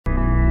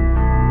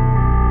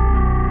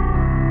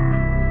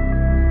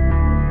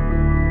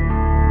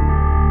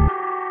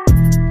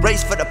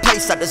Race for the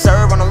place I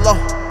deserve on the low.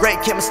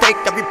 Great, can't mistake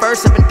every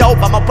verse, I've been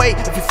dope on my way.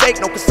 If you fake,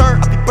 no concern,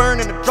 I'll be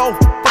burning the dough.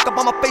 Fuck up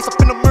on my face, I'm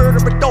finna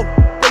murder it dope.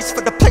 Race for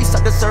the place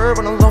I deserve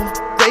on the low.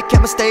 Great,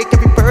 can't mistake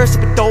every verse,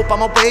 I've been dope on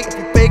my way. If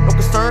you fake, no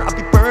concern, I'll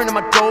be burning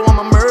my dough.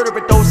 I'ma murder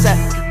it dope set.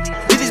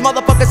 Leave these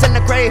motherfuckers in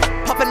the grave,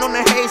 puffing on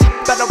the haze.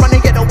 Better run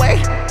and get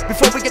away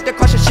before we get to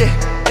crushing shit.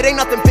 It ain't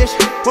nothing, bitch,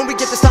 when we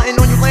get to starting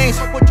on you lanes.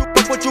 Fuck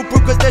what you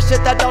brew, cause there's shit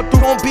that I'll do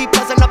won't be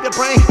buzzing up your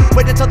brain.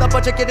 Wait until the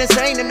budget get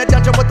insane in the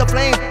dungeon with the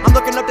flame. I'm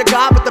looking up to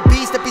God with the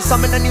beast that be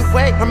summoned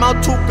anyway. Her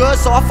mouth too good,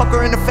 so I'll fuck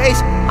her in the face.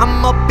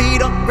 I'm a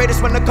beater, greatest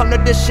when it come to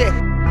this shit.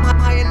 I'm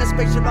high in the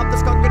spaceship off the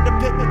skunk in the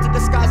pit. To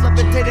disguise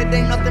levitated,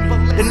 ain't nothing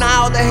but lit. Deny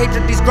all the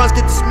hatred, these grunts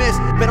get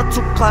dismissed. Man, I'm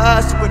too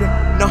classy with it.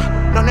 No,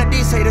 none of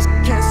these haters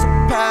can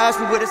surpass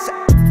me with it.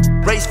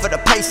 Race for the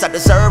place I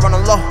deserve on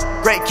the low.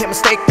 Great, can't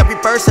mistake every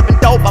verse, I've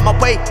been dope on my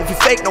way. If you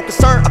fake, no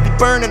concern, I'll be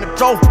burning the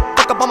dough.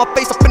 Fuck up on my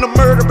face, I'm finna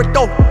murder it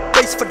dope.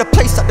 Race for the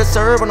place I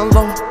deserve on the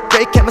low.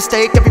 Great, can't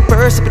mistake every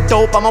verse, I've been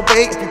dope on my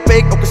way. If you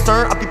fake, no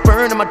concern, I'll be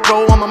burning my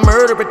dough. I'ma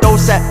murder it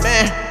dope set.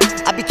 Man,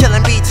 I be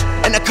killing beats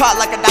in the car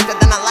like a doctor,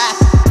 then I laugh.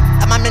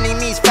 At my mini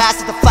me's fast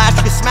as a flash,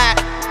 you can smack.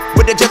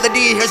 With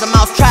agility, here's a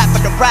mouse trap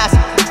for the brass.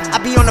 I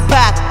be on the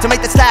path to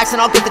make the stacks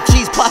and I'll get the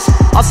cheese plus.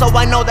 Also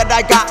I know that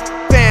I got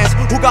fans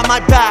who got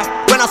my back.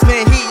 When I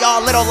spin heat,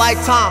 y'all little like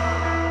Tom.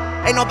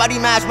 Ain't nobody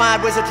match my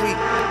wizardry.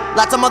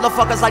 Lots of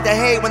motherfuckers like to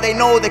hate when they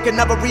know they can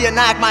never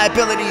reenact my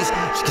abilities.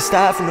 She can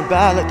stab from the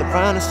back like the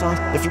Renaissance.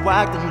 If you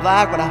act, then you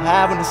lack what I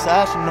have in the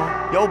session. No,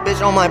 yo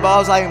bitch on my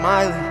balls like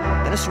Miley,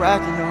 and it's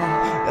racking, y'all.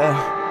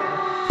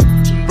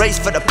 Yeah. Race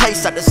for the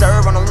place I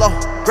deserve on the low.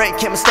 Great,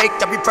 can't mistake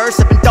every verse,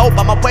 I've been dope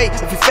on my way.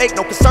 If you fake,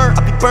 no concern,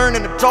 I'll be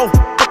burning the dough.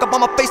 Fuck up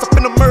on my face, I'm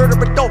finna murder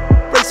it dope.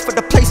 Race for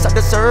the place I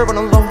deserve on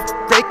the low.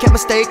 Great, can't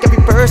mistake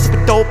every verse, I've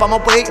been dope on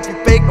my way. If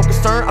you fake, no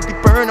concern, I'll be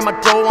burning my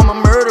dough. I'ma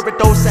murder it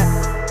dope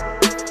set.